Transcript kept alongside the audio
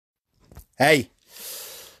Hey,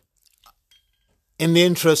 in the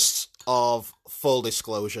interests of full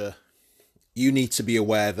disclosure, you need to be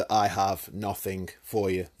aware that I have nothing for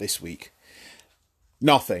you this week.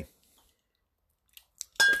 Nothing.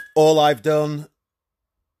 All I've done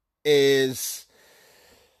is...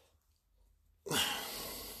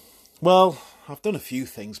 Well, I've done a few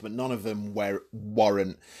things, but none of them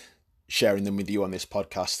warrant sharing them with you on this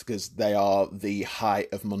podcast because they are the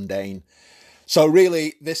height of mundane. So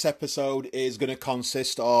really, this episode is going to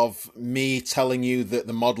consist of me telling you that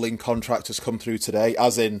the modelling contract has come through today,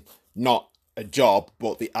 as in not a job,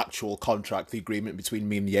 but the actual contract, the agreement between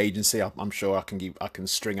me and the agency. I'm sure I can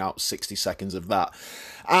string out 60 seconds of that.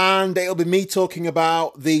 And it'll be me talking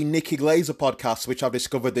about the Nikki Glazer podcast, which I've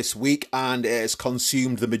discovered this week, and it has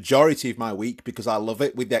consumed the majority of my week because I love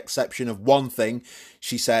it, with the exception of one thing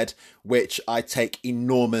she said, which I take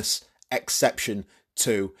enormous exception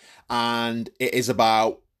to, and it is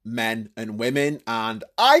about men and women, and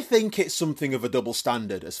I think it's something of a double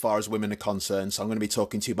standard as far as women are concerned, so I'm going to be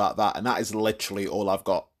talking to you about that, and that is literally all I've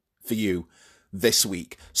got for you this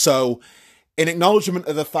week. So, in acknowledgement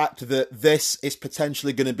of the fact that this is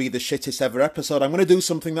potentially going to be the shittest ever episode, I'm going to do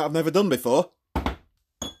something that I've never done before.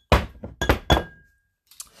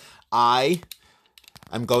 I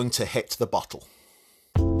am going to hit the bottle.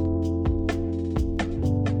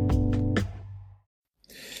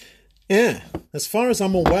 Yeah, as far as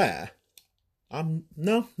I'm aware,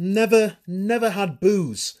 never had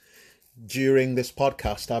booze during this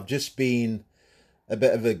podcast. I've just been a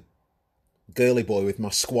bit of a girly boy with my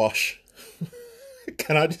squash.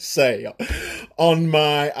 Can I just say,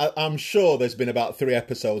 I'm sure there's been about 3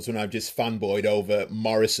 episodes when I've just fanboyed over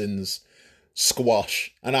Morrison's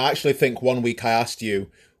squash. And I actually think one week I asked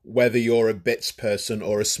you whether you're a bits person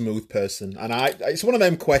or a smooth person. And it's one of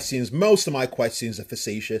them questions. Most of my questions are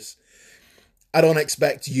facetious. I don't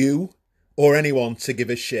expect you or anyone to give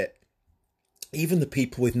a shit. Even the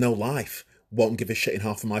people with no life won't give a shit in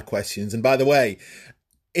half of my questions. And by the way,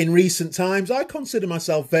 in recent times, I consider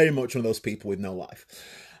myself very much one of those people with no life.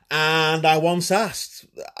 And I once asked,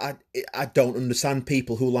 I don't understand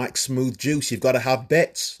people who like smooth juice. You've got to have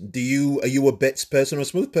bits. Are you a bits person or a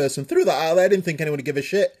smooth person? Threw that out there. I didn't think anyone would give a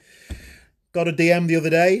shit. Got a DM the other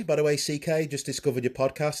day. By the way, CK, just discovered your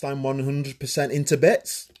podcast. I'm 100% into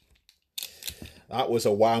bits. That was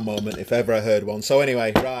a wow moment, if ever I heard one. So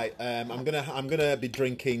anyway, right, I'm gonna be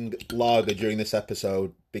drinking lager during this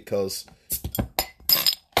episode because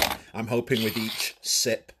I'm hoping with each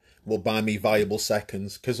sip will buy me valuable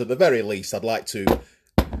seconds. Because at the very least, I'd like to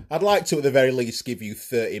at the very least give you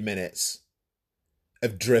 30 minutes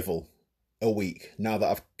of drivel a week. Now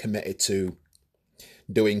that I've committed to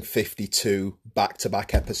doing 52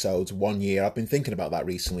 back-to-back episodes 1 year. I've been thinking about that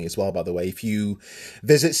recently as well, by the way. If you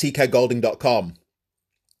visit ckgolding.com,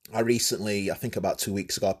 I recently, I think about 2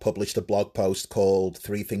 weeks ago, I published a blog post called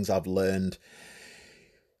 3 Things I've Learned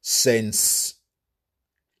Since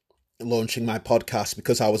Launching My Podcast,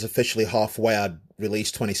 because I was officially halfway. I'd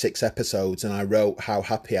released 26 episodes, and I wrote how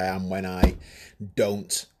happy I am when I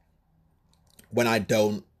don't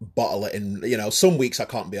bottle it in. You know, some weeks I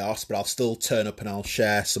can't be arsed, but I'll still turn up and I'll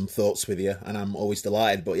share some thoughts with you, and I'm always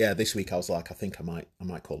delighted. But yeah, this week I was like, I think I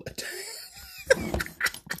might call it.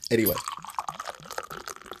 Anyway.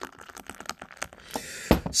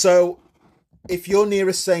 So, if you're near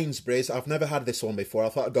a Sainsbury's, I've never had this one before. I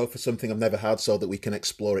thought I'd go for something I've never had so that we can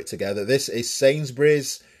explore it together. This is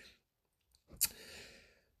Sainsbury's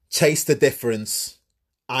Taste the Difference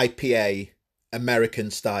IPA, American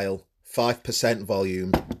style, 5%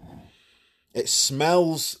 volume. It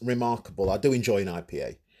smells remarkable. I do enjoy an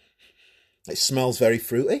IPA. It smells very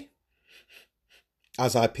fruity,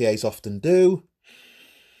 as IPAs often do.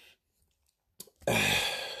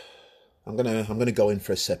 I'm gonna go in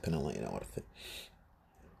for a sip and I'll let you know what I think.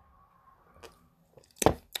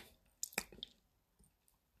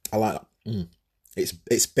 I like that.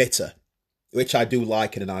 It's bitter, which I do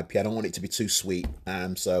like in an IPA. I don't want it to be too sweet.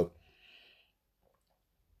 So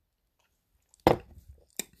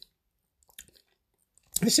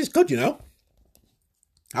this is good, you know.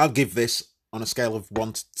 I'll give this on a scale of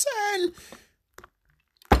 1 to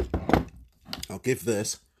 10. I'll give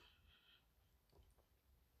this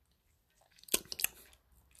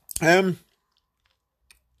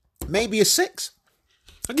maybe a 6.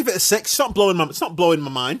 I'll give it a 6. It's not blowing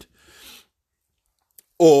my mind.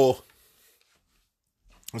 Or,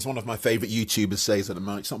 as one of my favourite YouTubers says at the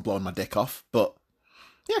moment, it's not blowing my dick off. But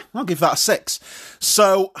yeah, I'll give that a 6.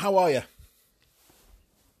 So, how are you?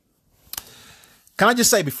 Can I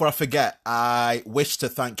just say before I forget, I wish to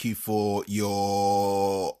thank you for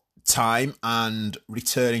your time and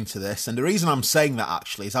returning to this. And the reason I'm saying that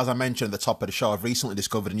actually is, as I mentioned at the top of the show, I've recently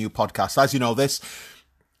discovered a new podcast. As you know, this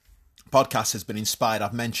podcast has been inspired.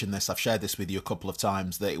 I've mentioned this. I've shared this with you a couple of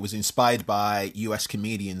times, that it was inspired by US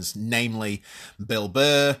comedians, namely Bill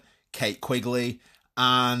Burr, Kate Quigley,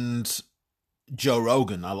 and Joe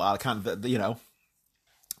Rogan. I can't,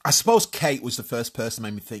 I suppose Kate was the first person that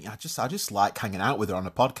made me think, I just like hanging out with her on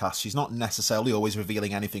a podcast. She's not necessarily always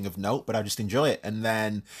revealing anything of note, but I just enjoy it. And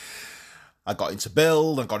then I got into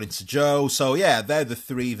Bill, I got into Joe. So yeah, they're the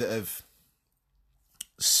three that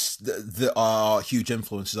are huge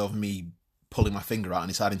influences over me pulling my finger out and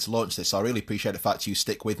deciding to launch this. So I really appreciate the fact you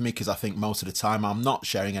stick with me, because I think most of the time I'm not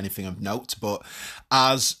sharing anything of note, but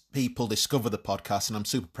as people discover the podcast, and I'm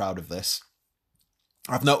super proud of this,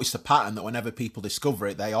 I've noticed a pattern that whenever people discover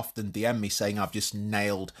it, they often DM me saying I've just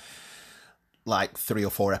nailed like 3 or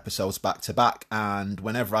 4 episodes back to back. And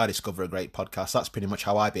whenever I discover a great podcast, that's pretty much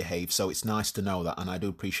how I behave. So it's nice to know that. And I do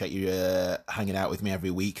appreciate you hanging out with me every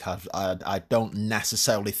week. I don't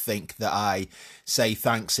necessarily think that I say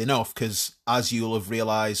thanks enough, because as you'll have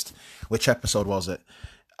realised, which episode was it?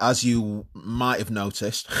 As you might have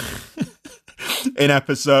noticed, in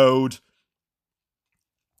episode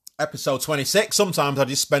 26, sometimes I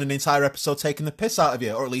just spend an entire episode taking the piss out of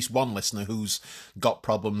you, or at least one listener who's got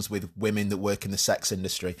problems with women that work in the sex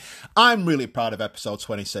industry. I'm really proud of episode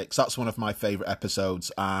 26. That's one of my favourite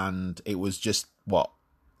episodes, and it was just,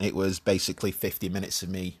 it was basically 50 minutes of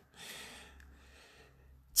me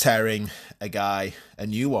tearing a guy a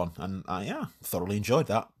new one, and I thoroughly enjoyed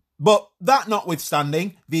that. But that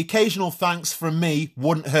notwithstanding, the occasional thanks from me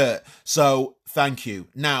wouldn't hurt, so thank you.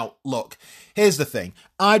 Now, look, here's the thing.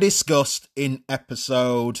 I discussed in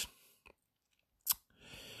episode...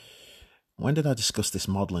 When did I discuss this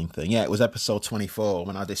modelling thing? Yeah, it was episode 24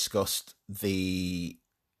 when I discussed the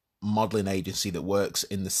modelling agency that works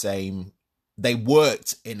in the same... They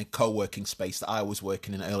worked in a co-working space that I was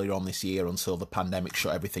working in earlier on this year until the pandemic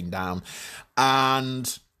shut everything down.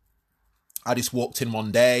 And I just walked in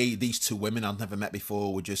one day. These 2 women I'd never met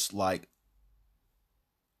before were just like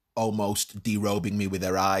almost derobing me with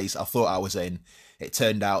their eyes. I thought I was in. It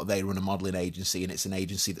turned out they run a modelling agency, and it's an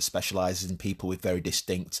agency that specialises in people with very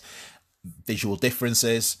distinct visual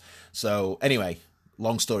differences. So anyway,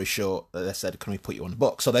 long story short, they said, can we put you on the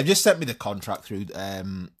book? So they've just sent me the contract through,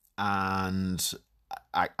 and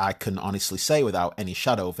I can honestly say without any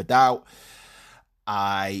shadow of a doubt,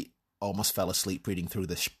 I almost fell asleep reading through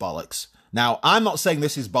this bollocks. Now, I'm not saying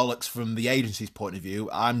this is bollocks from the agency's point of view.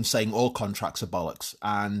 I'm saying all contracts are bollocks.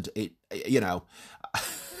 And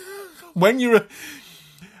when you're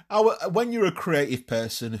a creative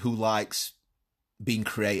person who likes being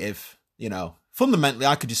creative, fundamentally,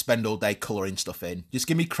 I could just spend all day colouring stuff in. Just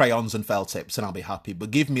give me crayons and felt tips and I'll be happy.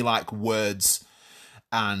 But give me like words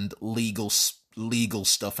and legal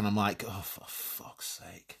stuff, and I'm like, oh, for fuck's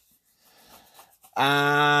sake.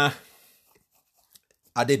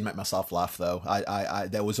 I did make myself laugh though. I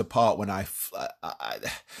there was a part when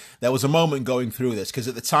there was a moment going through this, because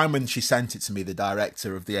at the time when she sent it to me, the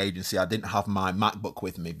director of the agency, I didn't have my MacBook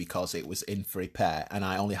with me because it was in for repair, and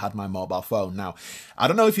I only had my mobile phone. Now, I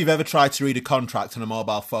don't know if you've ever tried to read a contract on a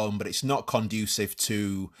mobile phone, but it's not conducive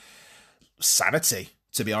to sanity,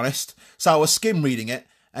 to be honest. So I was skim reading it.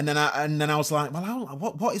 And then I was like,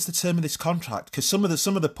 well, what is the term of this contract? Because some of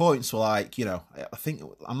the points were like, I think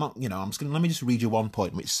I'm not, I'm just gonna, let me just read you one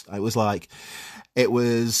point, which I'm sure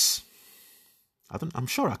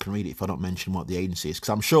I can read it if I don't mention what the agency is, because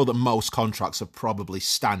I'm sure that most contracts are probably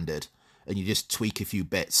standard and you just tweak a few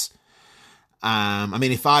bits. I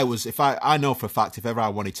mean, I know for a fact, if ever I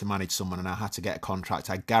wanted to manage someone and I had to get a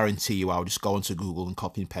contract, I guarantee you I would just go onto Google and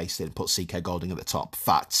copy and paste it and put CK Golding at the top.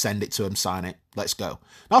 Fact, send it to him, sign it, let's go.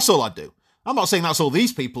 That's all I'd do. I'm not saying that's all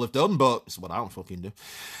these people have done, but it's what I don't fucking do.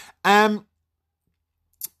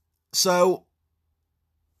 So,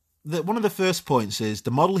 one of the first points is,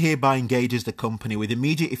 the model hereby engages the company with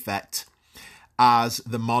immediate effect as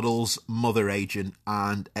the model's mother agent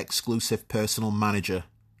and exclusive personal manager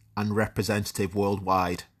and representative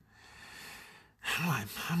worldwide.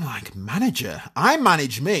 I'm like, manager? I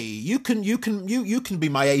manage me. You can be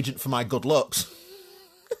my agent for my good looks.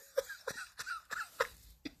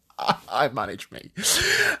 I manage me.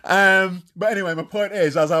 But anyway, my point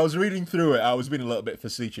is, as I was reading through it, I was being a little bit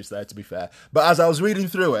facetious there, to be fair. But as I was reading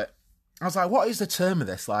through it, I was like, what is the term of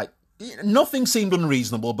this? Like, nothing seemed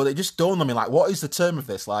unreasonable, but it just dawned on me, like, what is the term of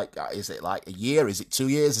this? Like, is it like a year? Is it 2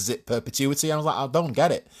 years? Is it perpetuity? And I was like, I don't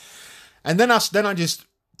get it. And then I just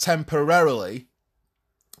temporarily,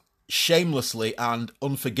 shamelessly and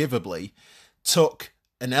unforgivably took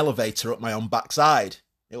an elevator up my own backside.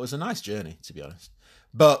 It was a nice journey, to be honest.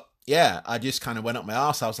 But yeah, I just kind of went up my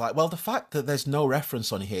arse. I was like, well, the fact that there's no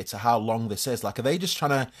reference on here to how long this is, like, are they just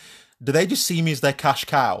trying to, do they just see me as their cash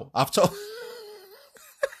cow? I've told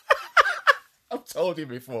you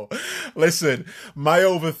before. Listen, my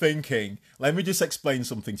overthinking, let me just explain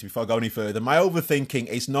something to you before I go any further. My overthinking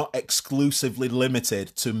is not exclusively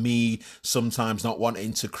limited to me sometimes not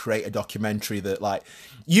wanting to create a documentary that, like,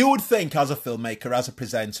 you would think as a filmmaker, as a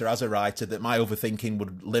presenter, as a writer, that my overthinking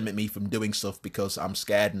would limit me from doing stuff because I'm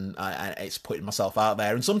scared and it's putting myself out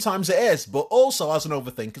there. And sometimes it is, but also as an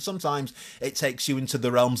overthinker, sometimes it takes you into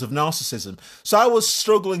the realms of narcissism. So I was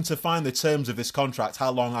struggling to find the terms of this contract,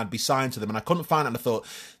 how long I'd be signed to them, and I couldn't find it, and I thought,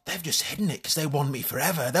 they've just hidden it because they want me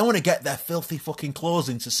forever. They want to get their filthy fucking claws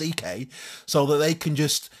into CK so that they can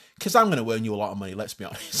just, because I'm going to earn you a lot of money, let's be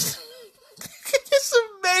honest. It's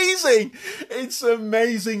amazing. It's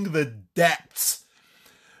amazing the depth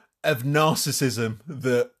of narcissism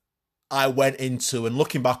that I went into, and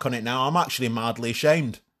looking back on it now, I'm actually madly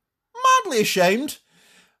ashamed. Madly ashamed.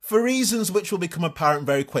 For reasons which will become apparent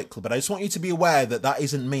very quickly, but I just want you to be aware that that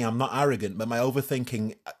isn't me. I'm not arrogant, but my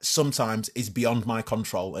overthinking sometimes is beyond my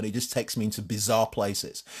control, and it just takes me into bizarre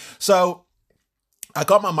places. So, I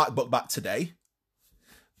got my MacBook back today,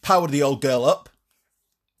 powered the old girl up.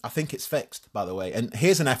 I think it's fixed, by the way. And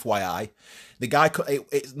here's an FYI. The guy,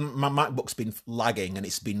 my MacBook's been lagging and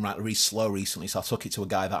it's been really slow recently, so I took it to a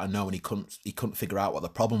guy that I know, and he couldn't figure out what the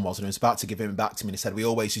problem was, and I was about to give him back to me, and he said, we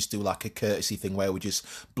always just do like a courtesy thing where we just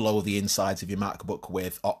blow the insides of your MacBook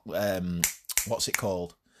with, what's it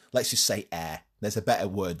called? Let's just say air. There's a better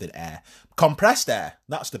word than air. Compressed air.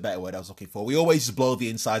 That's the better word I was looking for. We always just blow the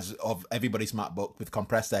insides of everybody's MacBook with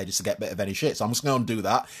compressed air just to get a bit of any shit. So I'm just going to do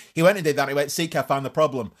that. He went and did that. He went, CK, I found the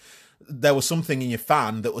problem. There was something in your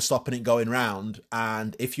fan that was stopping it going round.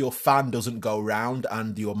 And if your fan doesn't go round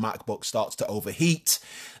and your MacBook starts to overheat,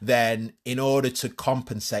 then in order to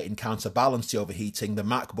compensate and counterbalance the overheating, the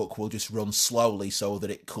MacBook will just run slowly so that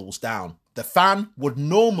it cools down. The fan would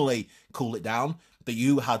normally cool it down, but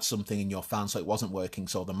you had something in your fan, so it wasn't working,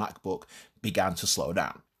 so the MacBook began to slow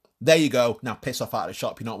down. There you go. Now piss off out of the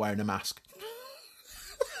shop. You're not wearing a mask.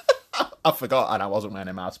 I forgot, and I wasn't wearing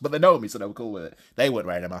a mask, but they know me, so they were cool with it. They weren't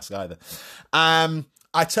wearing a mask either.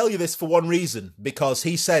 I tell you this for one reason, because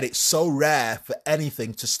he said it's so rare for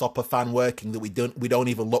anything to stop a fan working that we don't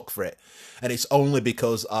even look for it. And it's only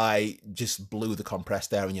because I just blew the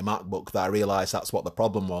compressed air in your MacBook that I realised that's what the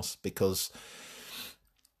problem was, because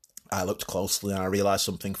I looked closely and I realised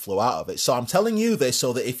something flew out of it. So I'm telling you this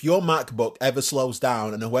so that if your MacBook ever slows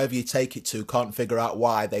down and whoever you take it to can't figure out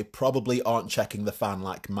why, they probably aren't checking the fan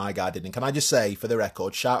like my guy did. And can I just say, for the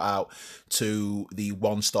record, shout out to the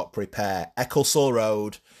One Stop Repair, Ecclesall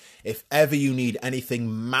Road. If ever you need anything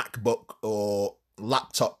MacBook or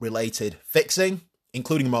laptop related fixing,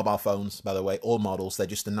 including mobile phones, by the way, all models, they're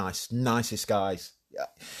just the nicest guys. Yeah.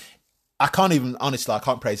 I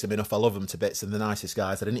can't praise them enough. I love them to bits. They're the nicest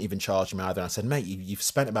guys. I didn't even charge them either. I said, mate, you've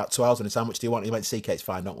spent about 2 hours on this. How much do you want? He went, CK, it's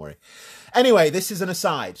fine, don't worry. Anyway, this is an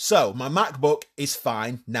aside. So my MacBook is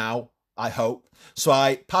fine now, I hope. So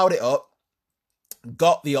I powered it up,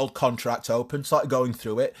 got the old contract open, started going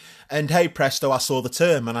through it, and hey presto, I saw the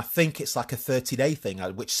term, and I think it's like a 30-day thing,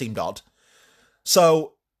 which seemed odd.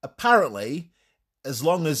 So apparently, as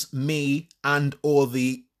long as me and or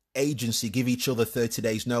the agency give each other 30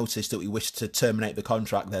 days notice that we wish to terminate the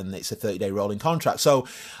contract, then it's a 30-day rolling contract. So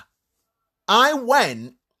I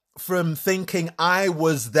went from thinking I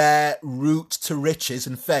was their route to riches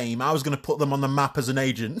and fame. I was going to put them on the map as an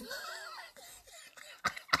agent.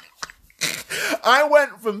 I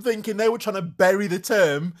went from thinking they were trying to bury the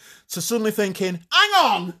term to suddenly thinking, hang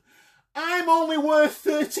on, I'm only worth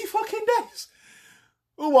 30 fucking days.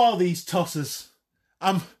 Who are these tossers?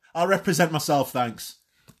 I'll represent myself, thanks.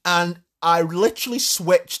 And I literally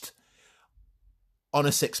switched on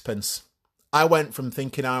a sixpence. I went from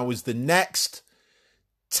thinking I was the next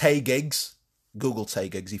Tay Giggs, Google Tay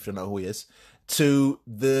Giggs if you don't know who he is, to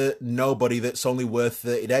the nobody that's only worth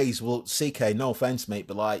 30 days. Well, CK, no offence, mate,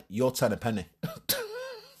 but like, you're 10 a penny.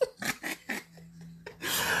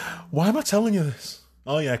 Why am I telling you this?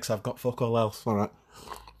 Oh yeah, because I've got fuck all else. All right.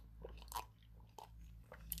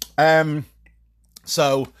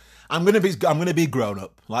 So I'm gonna be grown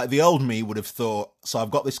up. Like the old me would have thought. So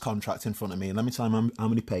I've got this contract in front of me, and let me tell you how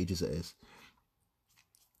many pages it is.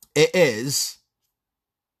 It is.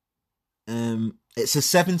 It's a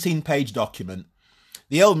 17-page document.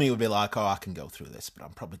 The old me would be like, oh, I can go through this, but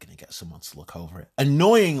I'm probably going to get someone to look over it.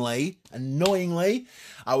 Annoyingly,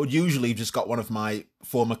 I would usually have just got one of my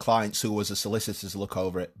former clients who was a solicitor to look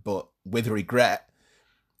over it, but with regret,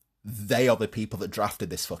 they are the people that drafted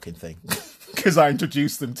this fucking thing because I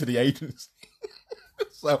introduced them to the agency.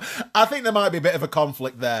 So I think there might be a bit of a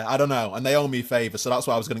conflict there. I don't know. And they owe me a favour, so that's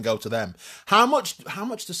why I was going to go to them. How much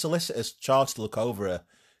do solicitors charge to look over a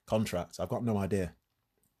contract? I've got no idea.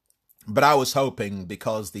 But I was hoping,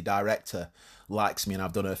 because the director likes me and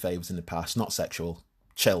I've done her favours in the past, not sexual.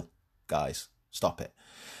 Chill, guys. Stop it.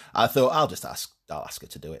 I thought I'll ask her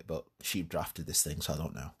to do it, but she drafted this thing, so I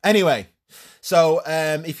don't know. Anyway, so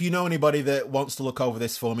if you know anybody that wants to look over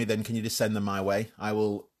this for me, then can you just send them my way? I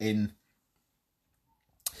will,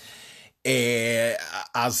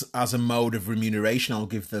 as a mode of remuneration, I'll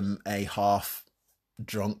give them a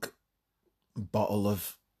half-drunk bottle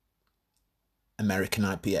of American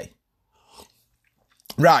IPA.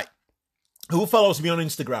 Right. Who follows me on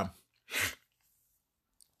Instagram?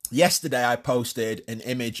 Yesterday, I posted an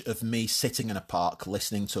image of me sitting in a park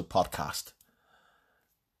listening to a podcast.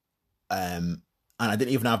 And I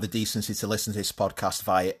didn't even have the decency to listen to this podcast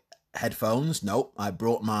via headphones. Nope. I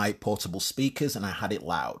brought my portable speakers and I had it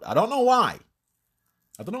loud. I don't know why.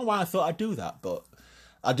 I don't know why I thought I'd do that, but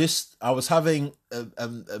I was having,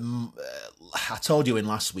 I told you in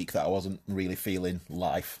last week that I wasn't really feeling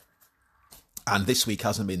life. And this week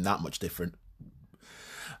hasn't been that much different.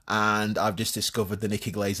 And I've just discovered the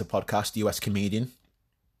Nikki Glaser podcast, US comedian.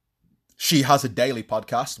 She has a daily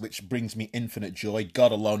podcast, which brings me infinite joy.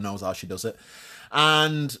 God alone knows how she does it.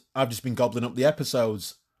 And I've just been gobbling up the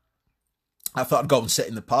episodes. I thought I'd go and sit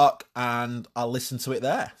in the park and I'll listen to it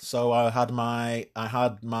there. So I had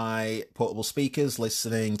my portable speakers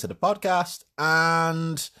listening to the podcast,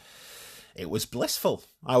 and it was blissful.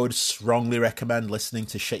 I would strongly recommend listening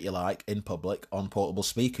to Shit You Like in public on portable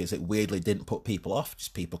speakers. It weirdly didn't put people off.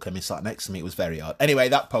 Just people coming sat next to me. It was very odd. Anyway,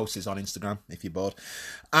 that post is on Instagram if you're bored.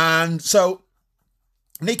 And so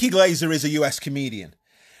Nikki Glaser is a US comedian.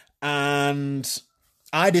 And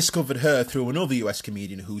I discovered her through another US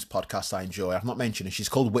comedian whose podcast I enjoy. I've not mentioned her. She's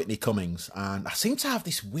called Whitney Cummings. And I seem to have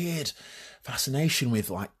this weird fascination with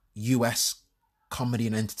like US comedy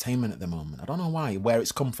and entertainment at the moment. I don't know why, where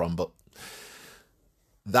it's come from, but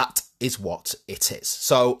that is what it is.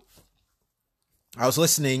 So I was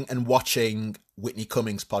listening and watching Whitney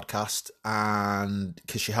Cummings' podcast, and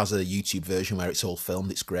because she has a YouTube version where it's all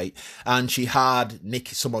filmed, it's great. And she had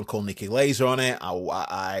someone called Nikki Glaser on it.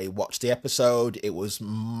 I watched the episode. It was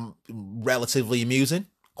relatively amusing,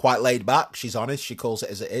 quite laid back. She's honest. She calls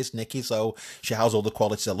it as it is, Nikki. So she has all the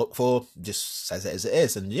qualities I look for, just says it as it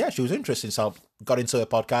is. And yeah, she was interesting. So I got into her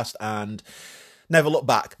podcast and never looked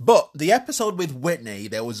back. But the episode with Whitney,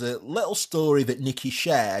 there was a little story that Nikki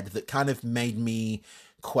shared that kind of made me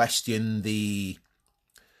question the,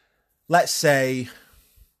 let's say,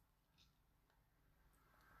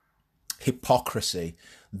 hypocrisy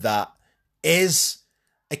that is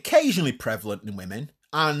occasionally prevalent in women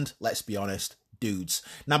and, let's be honest, dudes.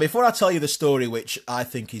 Now, before I tell you the story, which I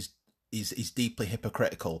think is deeply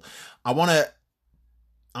hypocritical, I want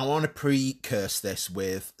to precurse this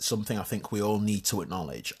with something I think we all need to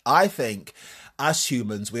acknowledge. I think, as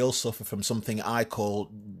humans, we all suffer from something I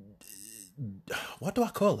call, what do I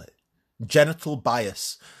call it? Genital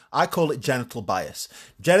bias. I call it genital bias.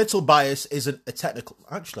 Genital bias isn't a technical...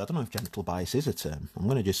 Actually, I don't know if genital bias is a term. I'm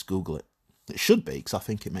going to just Google it. It should be, because I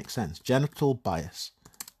think it makes sense. Genital bias.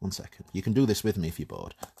 One second. You can do this with me if you're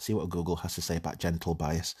bored. See what Google has to say about genital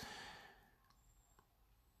bias.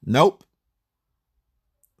 Nope.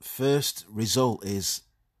 First result is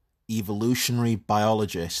evolutionary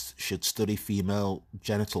biologists should study female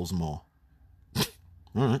genitals more. All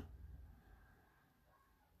right.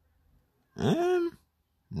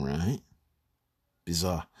 Right.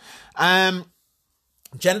 Bizarre.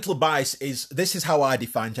 Genital bias this is how I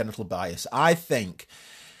define genital bias. I think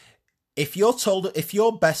if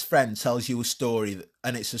your best friend tells you a story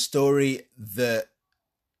and it's a story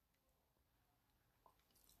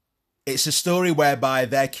whereby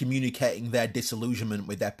they're communicating their disillusionment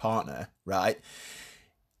with their partner, right?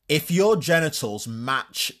 If your genitals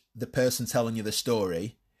match the person telling you the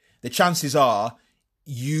story, the chances are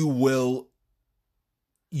you will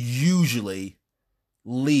usually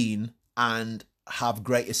lean and have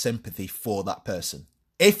greater sympathy for that person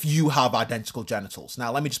if you have identical genitals.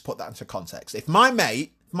 Now, let me just put that into context. If my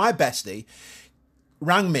bestie,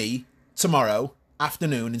 rang me tomorrow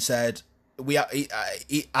afternoon and said,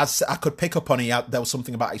 as I could pick up on there was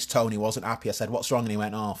something about his tone, he wasn't happy. I said, "What's wrong?" And he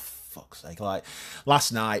went, "Oh, fuck's sake, like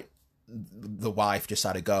last night the wife just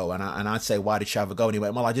had a go," and I'd say, "Why did she have a go?" And he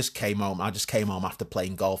went, "Well, I just came home after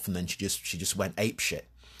playing golf, and then she just went apeshit."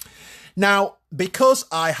 Now, because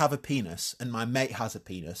I have a penis and my mate has a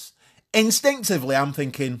penis, instinctively I'm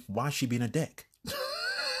thinking, why is she being a dick?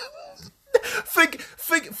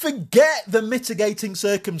 Forget the mitigating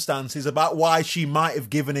circumstances about why she might have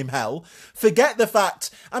given him hell. Forget the fact,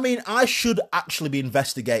 I mean, I should actually be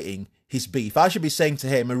investigating his beef. I should be saying to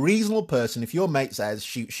him, a reasonable person, if your mate says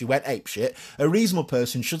she went apeshit, a reasonable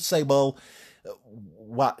person should say, well,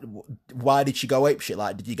 why did she go apeshit?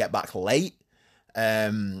 Like, did you get back late?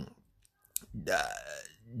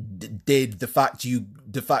 Did the fact you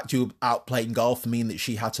were out playing golf mean that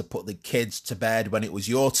she had to put the kids to bed when it was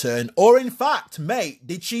your turn? Or in fact, mate,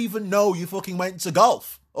 did she even know you fucking went to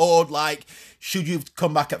golf? Or like, should you have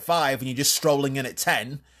come back at 5 and you're just strolling in at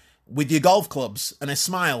 10 with your golf clubs and a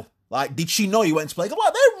smile? Like, did she know you went to play golf?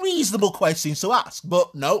 Like, they're reasonable questions to ask.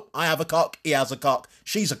 But no, I have a cock, he has a cock,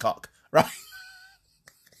 she's a cock, right?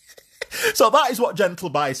 So that is what genital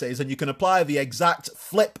bias is, and you can apply the exact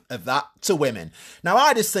flip of that to women. Now,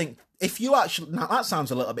 I just think, if you actually... Now, that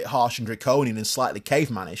sounds a little bit harsh and draconian and slightly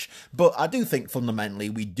cavemanish, but I do think fundamentally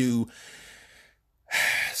we do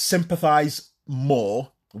sympathise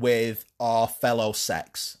more with our fellow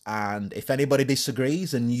sex. And if anybody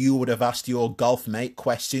disagrees and you would have asked your golf mate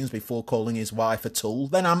questions before calling his wife a tool,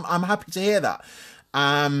 then I'm happy to hear that.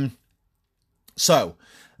 So...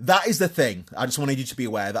 that is the thing. I just wanted you to be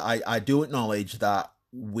aware that I do acknowledge that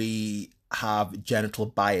we have genital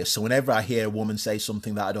bias. So whenever I hear a woman say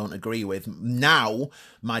something that I don't agree with, now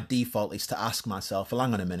my default is to ask myself, well,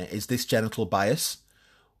 hang on a minute, is this genital bias?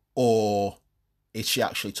 Or is she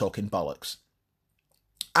actually talking bollocks?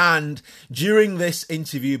 And during this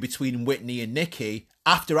interview between Whitney and Nikki,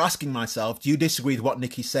 after asking myself, do you disagree with what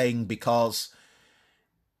Nikki's saying because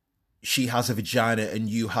she has a vagina and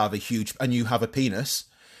you have a penis?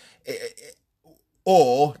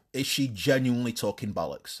 Or is she genuinely talking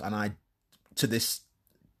bollocks? And I, to this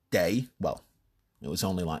day, well, it was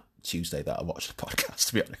only like Tuesday that I watched the podcast,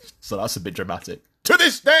 to be honest. So that's a bit dramatic. To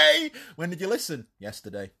this day! When did you listen?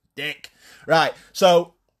 Yesterday. Dick. Right,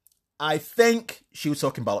 so I think she was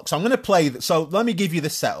talking bollocks. So I'm going to play... So let me give you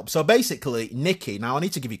the setup. So basically, Nikki... Now, I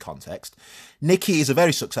need to give you context. Nikki is a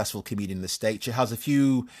very successful comedian in the States. She has a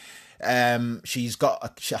few... she's got, I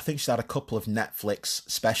think she's had a couple of Netflix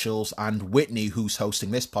specials, and Whitney, who's hosting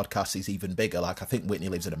this podcast, is even bigger. Like, I think Whitney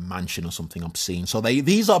lives in a mansion or something obscene. So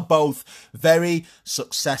these are both very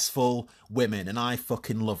successful women, and I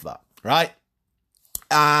fucking love that, right?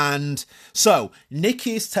 And so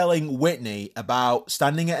Nikki is telling Whitney about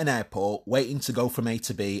standing at an airport, waiting to go from A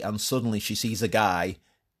to B, and suddenly she sees a guy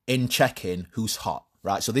in check-in who's hot,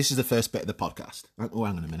 right? So this is the first bit of the podcast. Oh,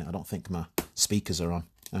 hang on a minute. I don't think my speakers are on.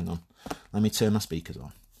 Hang on. Let me turn my speakers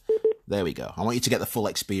on. There we go. I want you to get the full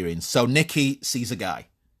experience. So Nikki sees a guy.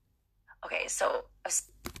 Okay, so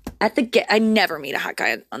I never meet a hot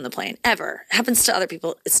guy on the plane, ever. It happens to other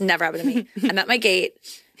people. It's never happened to me. I'm at my gate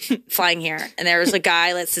flying here, and there was a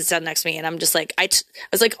guy that sits down next to me, and I'm just like, I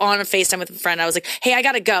was like on a FaceTime with a friend. I was like, hey, I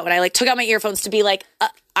gotta go. And I like took out my earphones to be like,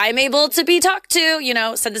 I'm able to be talked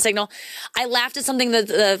to, send the signal. I laughed at something that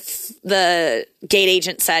the gate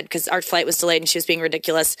agent said because our flight was delayed and she was being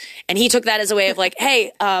ridiculous. And he took that as a way of like,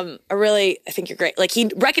 hey, I think you're great. Like, he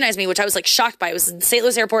recognized me, which I was like shocked by. It was in St.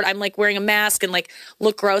 Louis airport. I'm like wearing a mask and like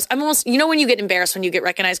look gross. I'm almost, when you get embarrassed when you get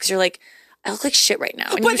recognized because you're like, I look like shit right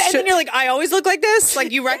now. And then you're like, I always look like this?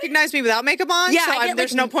 Like, you recognize me without makeup on? Yeah. So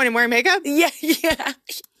there's no point in wearing makeup? Yeah.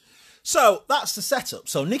 So that's the setup.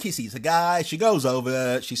 So Nikki sees a guy, she goes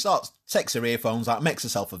over, she takes her earphones out, makes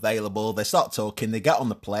herself available, they start talking, they get on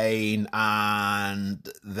the plane, and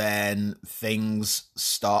then things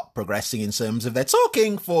start progressing in terms of they're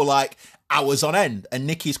talking for like hours on end. And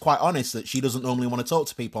Nikki's quite honest that she doesn't normally want to talk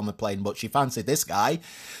to people on the plane, but she fancied this guy,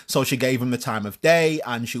 so she gave him the time of day,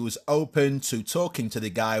 and she was open to talking to the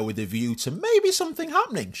guy with a view to maybe something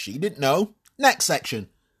happening. She didn't know. Next section.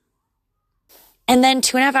 And then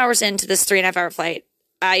 2.5 hours into this 3.5 hour flight,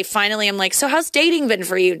 I finally am like, so how's dating been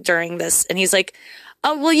for you during this? And he's like,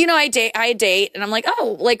 oh, well, I date. And I'm like,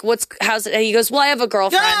 oh, like, how's it? And he goes, well, I have a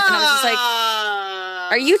girlfriend. And I was just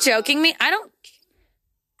like, are you joking me?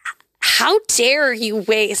 How dare you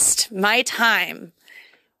waste my time?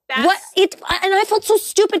 And I felt so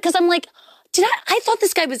stupid because I'm like, I thought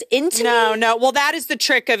this guy was into me. No. Well, that is the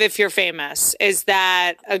trick of if you're famous, is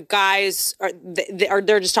that guys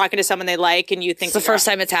they're just talking to someone they like, and you think it's the first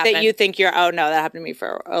time it's happened. That you think that happened to me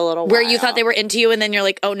for a little while. Where you thought they were into you, and then you're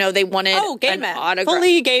like, oh no, they wanted gay men. Autograph.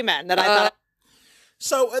 Fully gay men that I thought.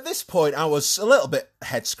 So at this point, I was a little bit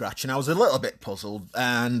head scratching. I was a little bit puzzled,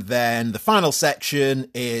 and then the final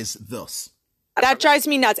section is thus. That drives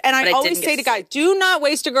me nuts. And I always say to guys, do not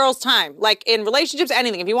waste a girl's time. Like, in relationships,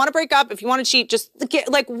 anything. If you want to break up, if you want to cheat, just,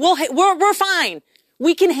 like, we're fine.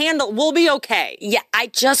 we can handle, we'll be okay. Yeah, I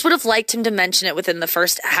just would have liked him to mention it within the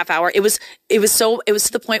first half hour. It was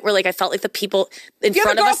to the point where like I felt like the people in If you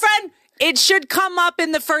have front a of us. girlfriend, it should come up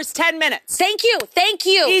in the first 10 minutes. Thank you.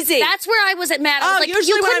 Easy. That's where I was at mad. I was like, usually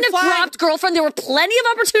you when couldn't I'm have flying- dropped girlfriend. There were plenty of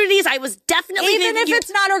opportunities. I was definitely Even if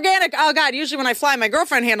it's not organic. Oh, God, usually when I fly, my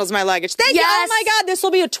girlfriend handles my luggage. Thank you. Oh, Yes. my God, this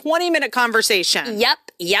will be a 20-minute conversation.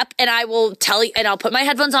 Yep. And I will tell you, and I'll put my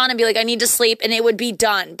headphones on and be like, I need to sleep, and it would be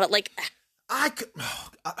done. But like,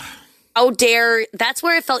 oh dare, that's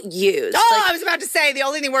where it felt used. Oh, Like, I was about to say, the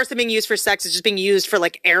only thing worse than being used for sex is just being used for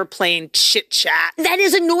like airplane chit chat. that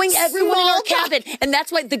is annoying everyone in our Small cabin, and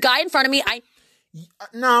that's why the guy in front of me,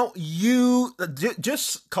 Now, you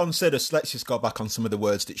just consider, let's just go back on some of the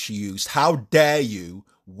words that she used. How dare you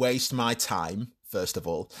waste my time, first of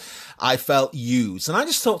all. I felt used. And I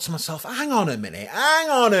just thought to myself, hang on a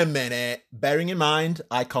minute. Bearing in mind,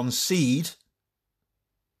 I concede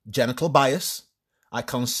genital bias. I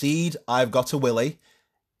concede I've got a willy.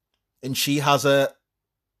 And she has a...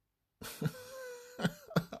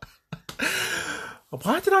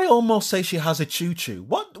 Why did I almost say she has a choo-choo?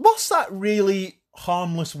 What's that really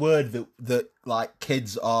harmless word that like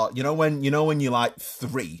kids are, when you're like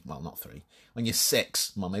 3, well not 3, when you're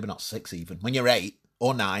 6, well maybe not 6 even, when you're 8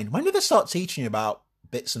 or 9, when do they start teaching you about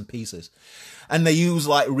bits and pieces? And they use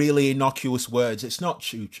like really innocuous words. It's not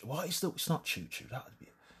choo-choo. It's not choo-choo.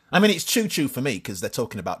 I mean, it's choo-choo for me because they're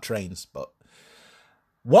talking about trains, but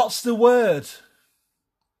what's the word?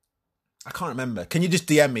 I can't remember. Can you just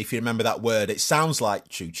DM me if you remember that word? It sounds like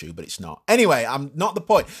choo-choo, but it's not. Anyway, I'm not the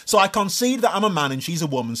point. So I concede that I'm a man and she's a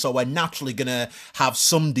woman, so we're naturally going to have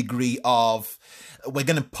some degree of... We're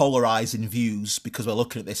going to polarize in views because we're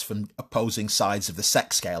looking at this from opposing sides of the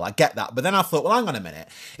sex scale. I get that. But then I thought, well, hang on a minute.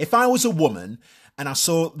 If I was a woman and I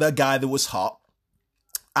saw the guy that was hot,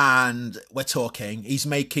 and we're talking, he's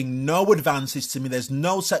making no advances to me, there's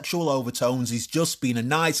no sexual overtones, he's just been a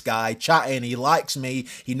nice guy, chatting, he likes me,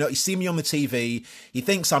 he's seen me on the TV, he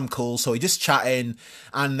thinks I'm cool, so he just chatting,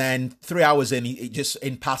 and then 3 hours in, he just,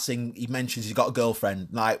 in passing, he mentions he's got a girlfriend.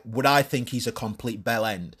 Like, would I think he's a complete bell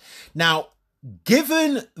end? Now,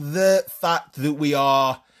 given the fact that we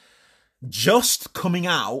are just coming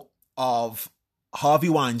out of Harvey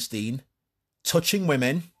Weinstein touching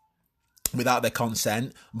women without their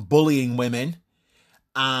consent, bullying women,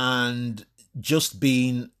 and just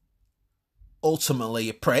being ultimately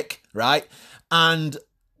a prick, right? And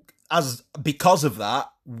because of that,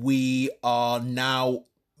 we are now,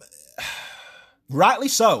 rightly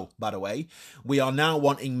so, by the way, we are now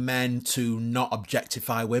wanting men to not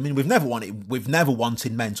objectify women. We've never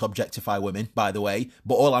wanted men to objectify women, by the way.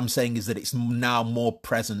 But all I'm saying is that it's now more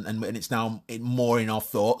present and it's now more in our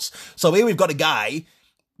thoughts. So here we've got a guy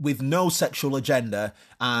with no sexual agenda,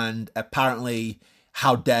 and apparently,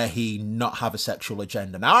 how dare he not have a sexual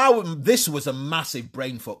agenda? Now, this was a massive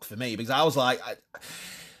brain fuck for me, because I was like,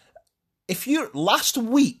 last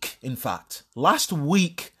week,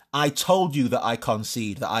 I told you that I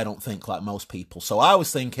concede that I don't think like most people. So I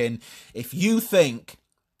was thinking, if you think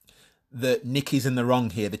that Nikki's in the wrong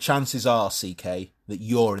here, the chances are, CK, that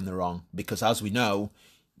you're in the wrong, because as we know,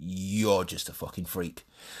 you're just a fucking freak.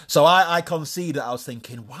 So I concede that I was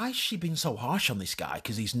thinking, why has she been so harsh on this guy?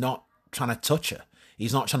 Because he's not trying to touch her.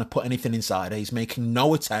 He's not trying to put anything inside her. He's making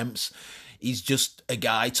no attempts. He's just a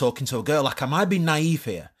guy talking to a girl. Like, am I being naive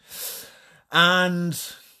here? And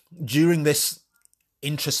during this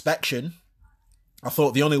introspection, I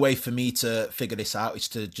thought the only way for me to figure this out is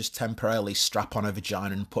to just temporarily strap on a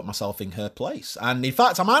vagina and put myself in her place. And in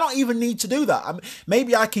fact, I might not even need to do that.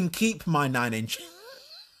 Maybe I can keep my 9-inch...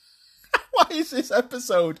 Why is this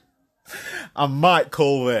episode? I might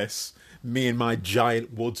call this me and my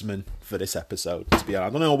giant woodsman for this episode, to be honest.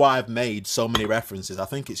 I don't know why I've made so many references. I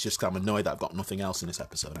think it's just I'm annoyed that I've got nothing else in this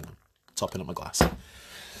episode. Hang on. Topping up my glass.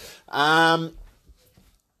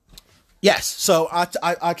 Yes, so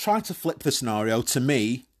I tried to flip the scenario to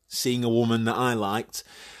me seeing a woman that I liked,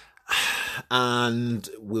 and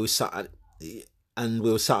we were sat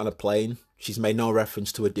on a plane. She's made no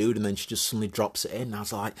reference to a dude, and then she just suddenly drops it in. And I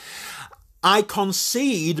was like, I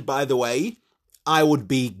concede, by the way, I would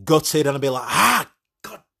be gutted and I'd be like,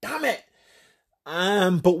 god damn it.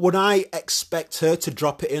 But would I expect her to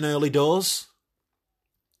drop it in early doors?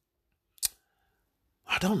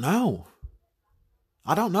 I don't know.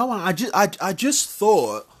 I just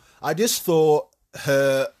thought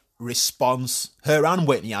her response, her and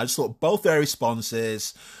Whitney, I just thought both their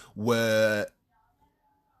responses were,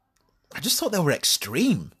 I just thought they were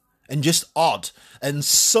extreme and just odd and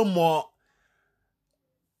somewhat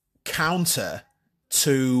counter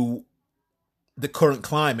to the current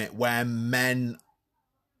climate where men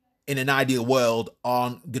in an ideal world,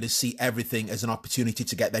 aren't going to see everything as an opportunity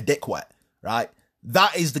to get their dick wet, right?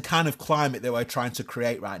 That is the kind of climate that we're trying to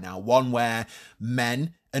create right now. One where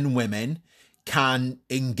men and women can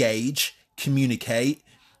engage, communicate,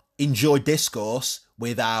 enjoy discourse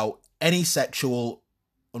without any sexual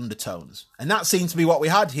undertones. And that seemed to be what we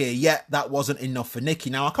had here, yet that wasn't enough for Nikki.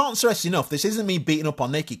 Now, I can't stress enough, this isn't me beating up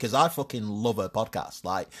on Nikki, because I fucking love her podcast.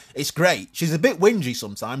 Like, it's great. She's a bit whingy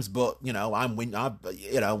sometimes, but, you know,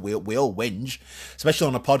 we all whinge, especially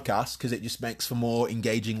on a podcast, because it just makes for more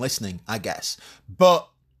engaging listening, I guess. But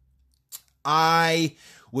I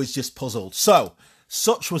was just puzzled. So,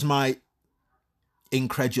 such was my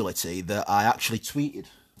incredulity that I actually tweeted.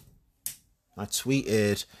 I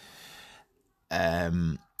tweeted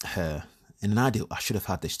her. In an ideal, I should have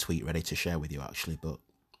had this tweet ready to share with you actually, but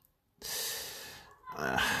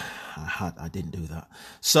I didn't do that.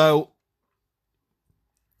 So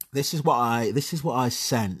this is what I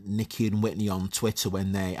sent Nikki and Whitney on Twitter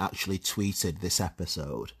when they actually tweeted this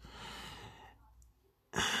episode.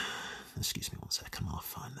 Excuse me one second, I'll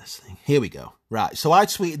find this thing. Here we go. Right, so I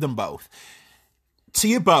tweeted them both. To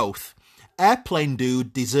you both, Airplane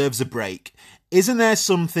Dude deserves a break. Isn't there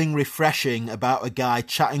something refreshing about a guy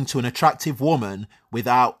chatting to an attractive woman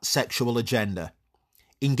without sexual agenda?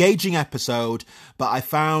 Engaging episode, but I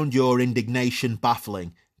found your indignation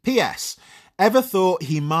baffling. P.S. Ever thought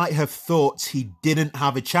he might have thought he didn't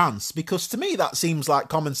have a chance? Because to me that seems like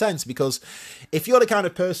common sense, because if you're the kind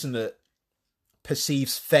of person that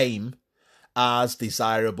perceives fame as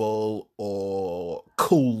desirable or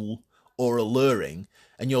cool or alluring,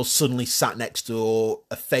 and you're suddenly sat next to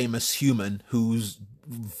a famous human who's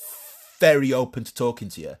very open to talking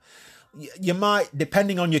to you, you might,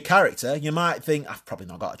 depending on your character, you might think, I've probably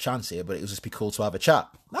not got a chance here, but it would just be cool to have a chat.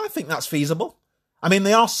 I think that's feasible. I mean,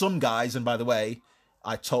 there are some guys, and by the way,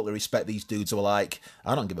 I totally respect these dudes who are like,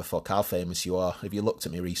 I don't give a fuck how famous you are. Have you looked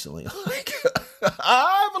at me recently? Like,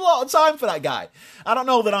 I have a lot of time for that guy. I don't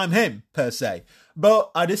know that I'm him, per se.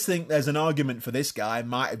 But I just think there's an argument for this guy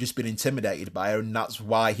might have just been intimidated by her, and that's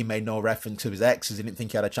why he made no reference to his exes. He didn't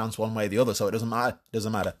think he had a chance one way or the other, so it doesn't matter.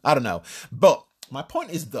 Doesn't matter. I don't know. But my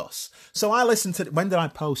point is thus. So I listened to... When did I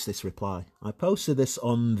post this reply? I posted this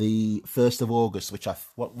on the 1st of August, which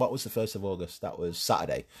What was the 1st of August? That was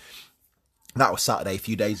Saturday. That was Saturday, a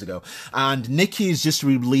few days ago. And Nikki has just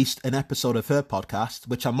released an episode of her podcast,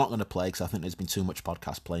 which I'm not going to play because I think there's been too much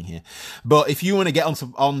podcast playing here. But if you want to get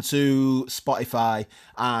onto Spotify,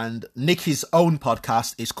 and Nikki's own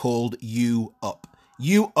podcast is called You Up.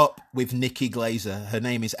 You Up with Nikki Glaser. Her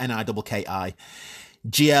name is Nikki Glaser.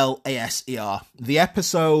 The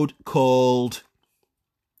episode called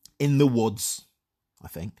In the Woods, I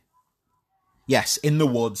think. Yes, In the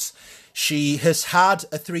Woods. She has had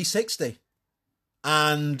a 360.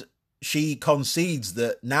 And she concedes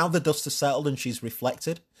that now the dust has settled and she's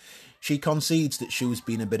reflected, she concedes that she was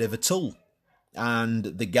being a bit of a tool. And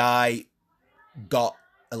the guy got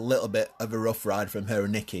a little bit of a rough ride from her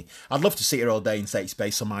and Nikki. I'd love to see her all day and say it's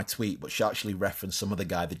based on my tweet, but she actually referenced some other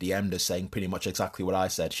guy that DM'd her saying pretty much exactly what I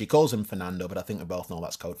said. She calls him Fernando, but I think we both know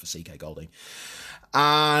that's code for CK Golding.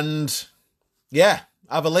 And yeah,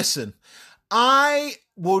 have a listen. I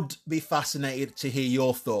would be fascinated to hear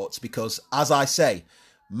your thoughts because, as I say,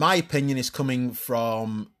 my opinion is coming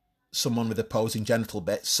from someone with opposing genital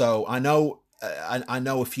bits. So I know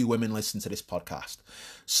a few women listen to this podcast.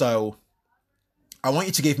 So I want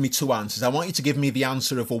you to give me two answers. I want you to give me the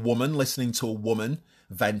answer of a woman listening to a woman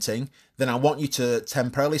venting. Then I want you to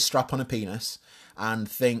temporarily strap on a penis and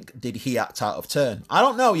think, did he act out of turn? I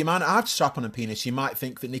don't know. You might not have to strap on a penis. You might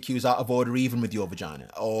think that Nikki was out of order even with your vagina.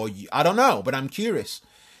 Or, I don't know, but I'm curious.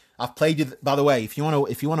 I've played you, by the way, if you want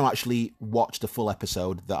to actually watch the full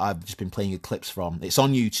episode that I've just been playing you clips from, it's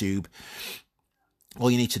on YouTube.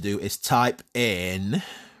 All you need to do is type in...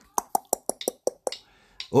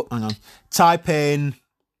 Oh, hang on. Type in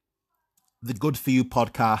The Good For You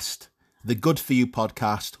Podcast,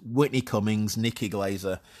 Whitney Cummings, Nikki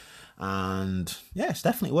Glaser. And yeah, it's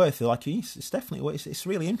definitely worth it. Like it's definitely worth. It's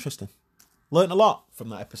really interesting. Learned a lot from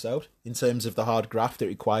that episode in terms of the hard graft it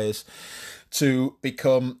requires to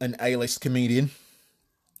become an A-list comedian.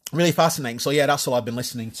 Really fascinating. So yeah, that's all I've been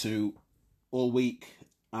listening to all week,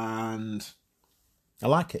 and I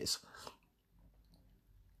like it.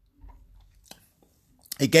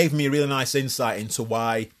 It gave me a really nice insight into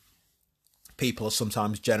why people are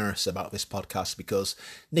sometimes generous about this podcast, because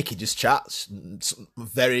Nikki just chats.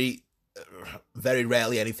 Very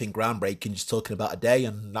rarely anything groundbreaking, just talking about a day,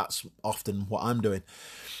 and that's often what I'm doing.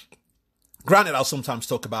 Granted, I'll sometimes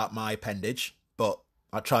talk about my appendage, but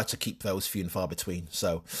I try to keep those few and far between.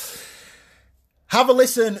 So Have a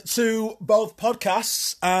listen to both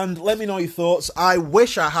podcasts and let me know your thoughts. I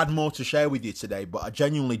wish I had more to share with you today, but I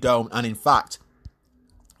genuinely don't. And in fact,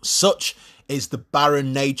 such is the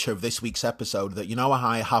barren nature of this week's episode that, you know, how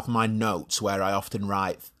I have my notes where I often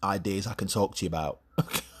write ideas I can talk to you about.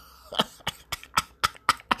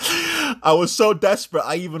 I was so desperate,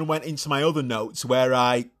 I even went into my other notes where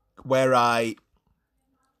I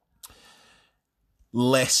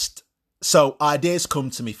list. So ideas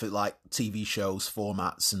come to me for like TV shows,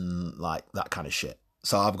 formats, and like that kind of shit.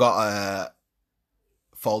 So I've got a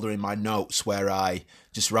folder in my notes where I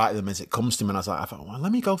just write them as it comes to me. And I thought, well,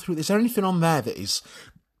 let me go through. Is there anything on there that is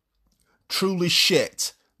truly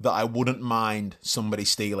shit that I wouldn't mind somebody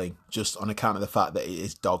stealing just on account of the fact that it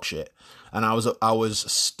is dog shit? And I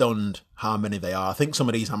was stunned how many they are. I think some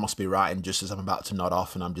of these I must be writing just as I'm about to nod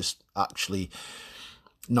off, and I'm just actually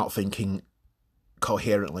not thinking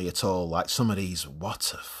coherently at all. Like some of these, what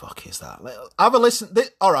the fuck is that? Have a listen.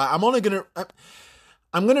 All right, I'm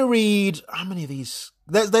gonna read how many of these.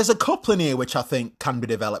 There's a couple in here which I think can be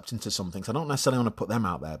developed into something. So I don't necessarily want to put them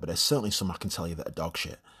out there, but there's certainly some I can tell you that are dog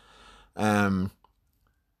shit.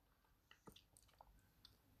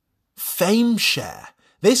 Fame share.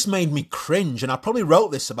 This made me cringe, and I probably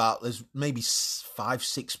wrote this about maybe 5,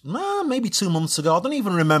 6, maybe 2 months ago. I don't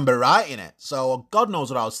even remember writing it, so God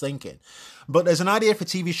knows what I was thinking. But there's an idea for a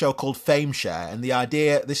TV show called Fame Share, and the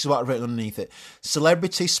idea, this is what I've written underneath it: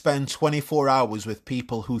 celebrities spend 24 hours with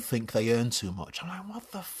people who think they earn too much. I'm like,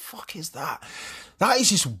 what the fuck is that? That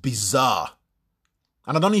is just bizarre.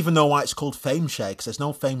 And I don't even know why it's called Fame Share, because there's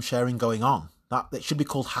no fame sharing going on. It should be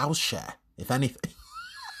called House Share, if anything.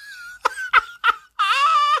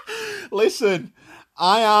 Listen,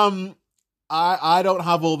 I don't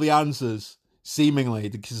have all the answers, seemingly,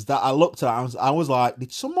 because that I looked at it, I was like,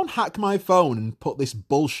 did someone hack my phone and put this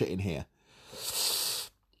bullshit in here?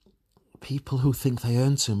 People who think they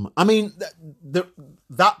earn too much. I mean,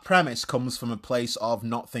 that premise comes from a place of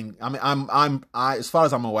not think. I mean, as far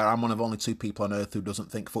as I'm aware, I'm one of only 2 people on earth who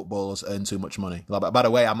doesn't think footballers earn too much money. By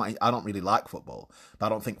the way, I don't really like football, but I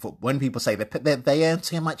don't think when people say they earn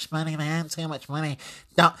too much money, they earn too much money.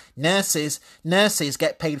 No, nurses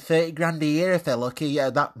get paid 30 grand a year if they're lucky.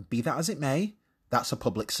 Yeah, be that as it may, that's a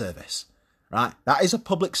public service. Right? That is a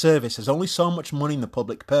public service. There's only so much money in the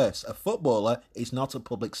public purse. A footballer is not a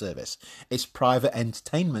public service. It's private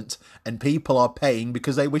entertainment, and people are paying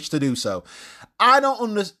because they wish to do so. I don't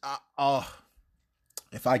understand.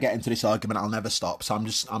 If I get into this argument, I'll never stop, so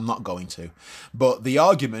I'm not going to. But the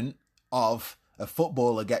argument of a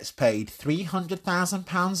footballer gets paid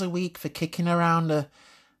 £300,000 a week for kicking around a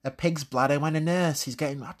pig's bladder when a nurse is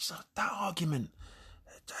getting... That argument...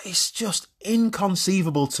 It's just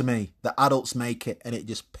inconceivable to me that adults make it, and it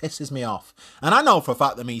just pisses me off. And I know for a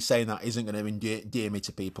fact that me saying that isn't going to endear me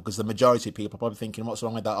to people, because the majority of people are probably thinking, what's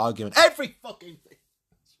wrong with that argument? Every fucking thing.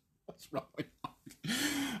 What's wrong with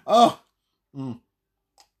that?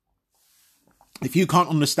 If you can't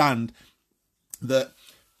understand that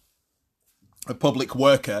a public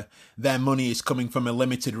worker, their money is coming from a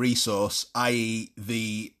limited resource, i.e.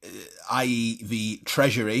 the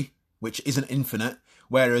treasury, which isn't infinite,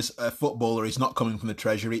 whereas a footballer is not coming from the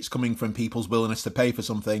treasury, it's coming from people's willingness to pay for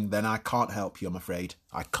something, then I can't help you, I'm afraid.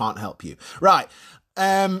 I can't help you. Right.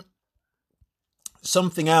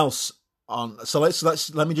 Something else on... So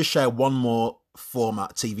let me just share one more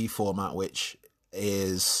TV format, which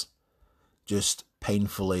is just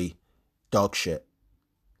painfully dog shit.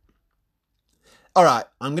 All right,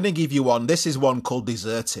 I'm going to give you one. This is one called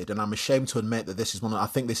Deserted, and I'm ashamed to admit that this is one. I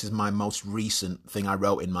think this is my most recent thing I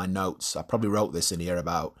wrote in my notes. I probably wrote this in here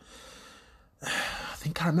about... I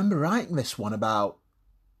think I remember writing this one about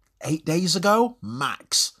 8 days ago,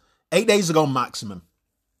 max. 8 days ago, maximum.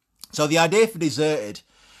 So the idea for Deserted...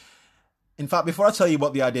 In fact, before I tell you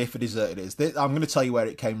what the idea for Deserted is, I'm going to tell you where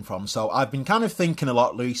it came from. So I've been kind of thinking a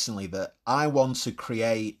lot recently that I want to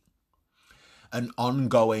create an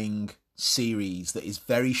ongoing series that is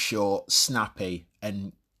very short, snappy,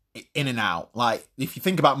 and in and out. Like, if you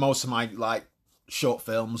think about most of my, like, short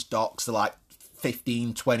films, docs, they're like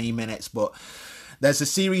 15, 20 minutes, but there's a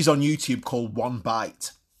series on YouTube called One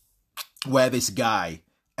Bite, where this guy,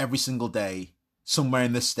 every single day, somewhere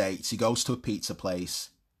in the States, he goes to a pizza place,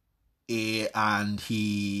 and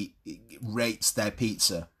he rates their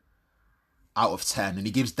pizza out of 10, and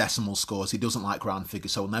he gives decimal scores. He doesn't like round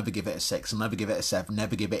figures, so he'll never give it a 6, he'll never give it a 7,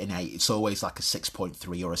 never give it an 8. It's always like a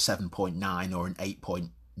 6.3 or a 7.9 or an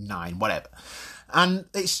 8.9, whatever. And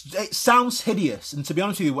it sounds hideous, and to be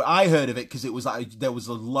honest with you, I heard of it because it was like there was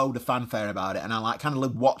a load of fanfare about it, and I like kind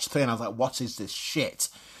of watched through and I was like, what is this shit?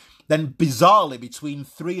 Then bizarrely, between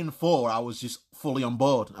 3 and 4, I was just fully on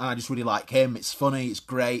board. And I just really like him. It's funny, it's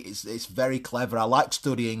great, it's very clever. I like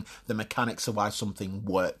studying the mechanics of why something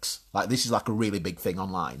works. Like, this is like a really big thing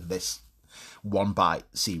online, this One Bite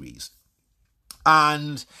series.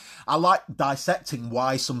 And I like dissecting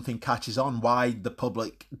why something catches on, why the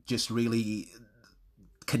public just really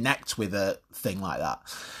connect with a thing like that.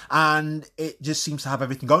 And it just seems to have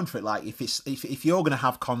everything going for it. Like, if you're going to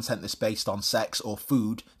have content that's based on sex or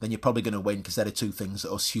food, then you're probably going to win, because they're the two things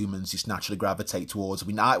that us humans just naturally gravitate towards.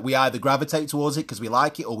 We either gravitate towards it because we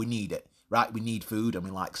like it, or we need it, right? We need food and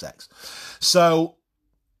we like sex. So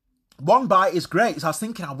One Bite is great. So I was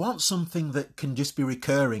thinking, I want something that can just be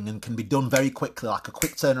recurring and can be done very quickly, like a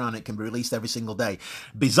quick turnaround. It can be released every single day.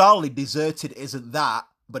 Bizarrely, Deserted isn't that,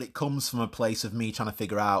 but it comes from a place of me trying to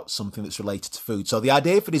figure out something that's related to food. So the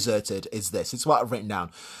idea for Deserted is this. It's what I've written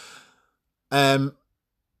down.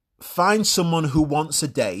 Find someone who wants a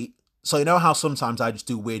date. So you know how sometimes I just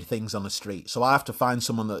do weird things on the street. So I have to find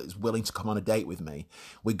someone that is willing to come on a date with me.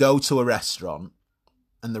 We go to a restaurant,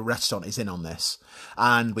 and the restaurant is in on this.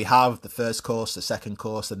 And we have the first course, the second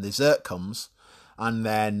course, and dessert comes. And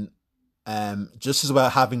then just as we're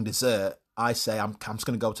having dessert, I say, I'm just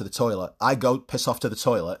going to go to the toilet. I go piss off to the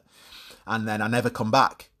toilet, and then I never come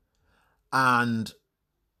back. And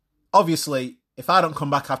obviously, if I don't come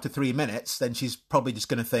back after 3 minutes, then she's probably just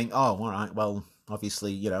going to think, oh, all right, well,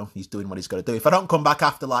 obviously, he's doing what he's got to do. If I don't come back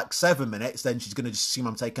after like 7 minutes, then she's going to just assume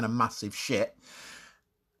I'm taking a massive shit.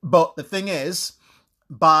 But the thing is,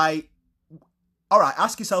 all right,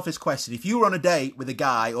 ask yourself this question. If you were on a date with a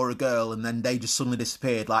guy or a girl and then they just suddenly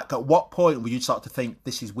disappeared, like, at what point would you start to think,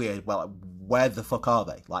 this is weird? Well, where the fuck are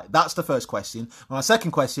they? Like, that's the first question. And my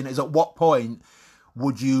second question is, at what point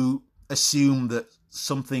would you assume that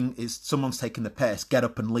someone's taking the piss, get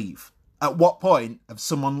up and leave? At what point of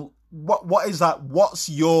someone, what is that? What's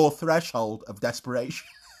your threshold of desperation?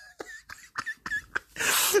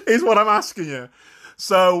 Is what I'm asking you.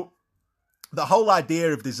 So the whole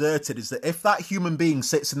idea of Deserted is that if that human being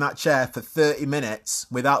sits in that chair for 30 minutes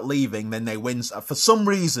without leaving, then they win. For some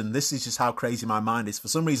reason, this is just how crazy my mind is. For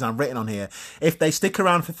some reason, I've written on here, if they stick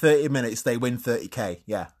around for 30 minutes, they win 30k.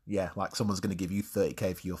 Yeah, like someone's going to give you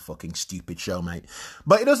 30k for your fucking stupid show, mate.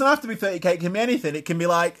 But it doesn't have to be 30k. It can be anything. It can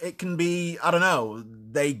be, I don't know,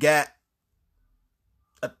 they get,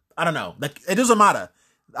 I don't know. It doesn't matter.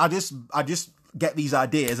 I just get these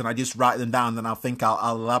ideas and I just write them down, and I'll think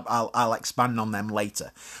I'll expand on them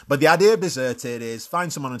later. But the idea of Deserted is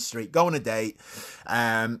find someone on the street, go on a date,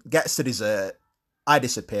 gets to dessert, I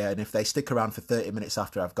disappear, and if they stick around for 30 minutes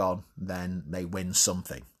after I've gone, then they win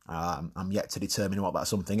something. I'm yet to determine what that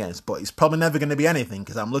something is, but it's probably never going to be anything,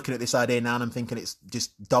 because I'm looking at this idea now and I'm thinking it's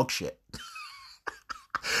just dog shit.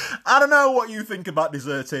 I don't know what you think about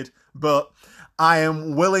Deserted, but I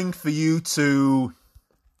am willing for you to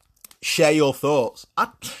share your thoughts. I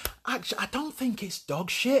don't think it's dog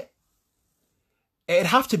shit. It'd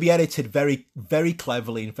have to be edited very, very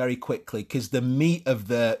cleverly and very quickly, because the meat of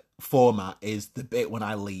the format is the bit when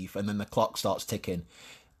I leave and then the clock starts ticking.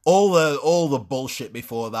 All the bullshit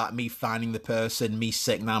before that, me finding the person, me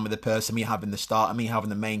sitting down with the person, me having the starter, me having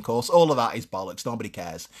the main course, all of that is bollocks. Nobody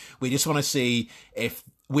cares. We just want to see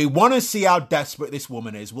how desperate this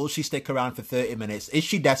woman is. Will she stick around for 30 minutes? Is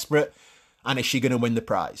she desperate? And is she going to win the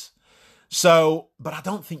prize? So, but I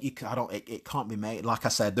don't think it can't be made. Like I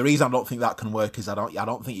said, the reason I don't think that can work is I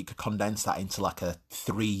don't think you could condense that into like a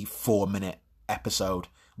 3-4 minute episode,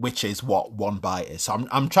 which is what One Bite is. So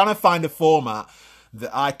I'm trying to find a format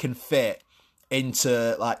that I can fit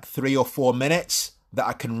into like 3 or 4 minutes that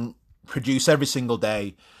I can produce every single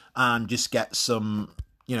day and just get some,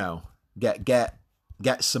 get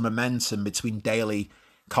some momentum between daily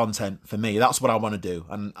content for me. That's what I want to do.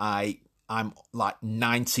 And I'm like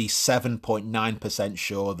 97.9%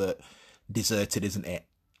 sure that Deserted isn't it.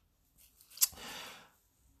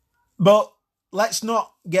 But let's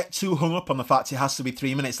not get too hung up on the fact it has to be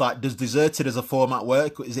 3 minutes. Like, does Deserted as a format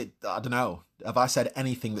work? Is it, I don't know. Have I said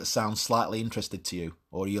anything that sounds slightly interested to you?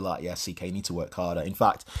 Or are you like, yeah, CK, you need to work harder? In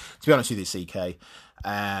fact, to be honest with you, CK,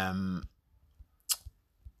 I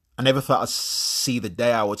never thought I'd see the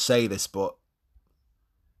day I would say this, but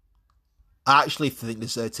I actually think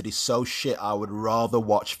Deserted is so shit, I would rather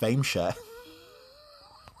watch Fame Share.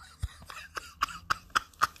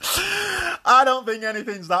 I don't think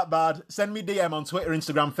anything's that bad. Send me DM on Twitter,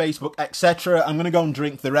 Instagram, Facebook, etc. I'm going to go and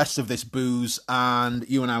drink the rest of this booze, and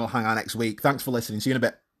you and I will hang out next week. Thanks for listening. See you in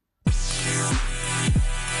a bit.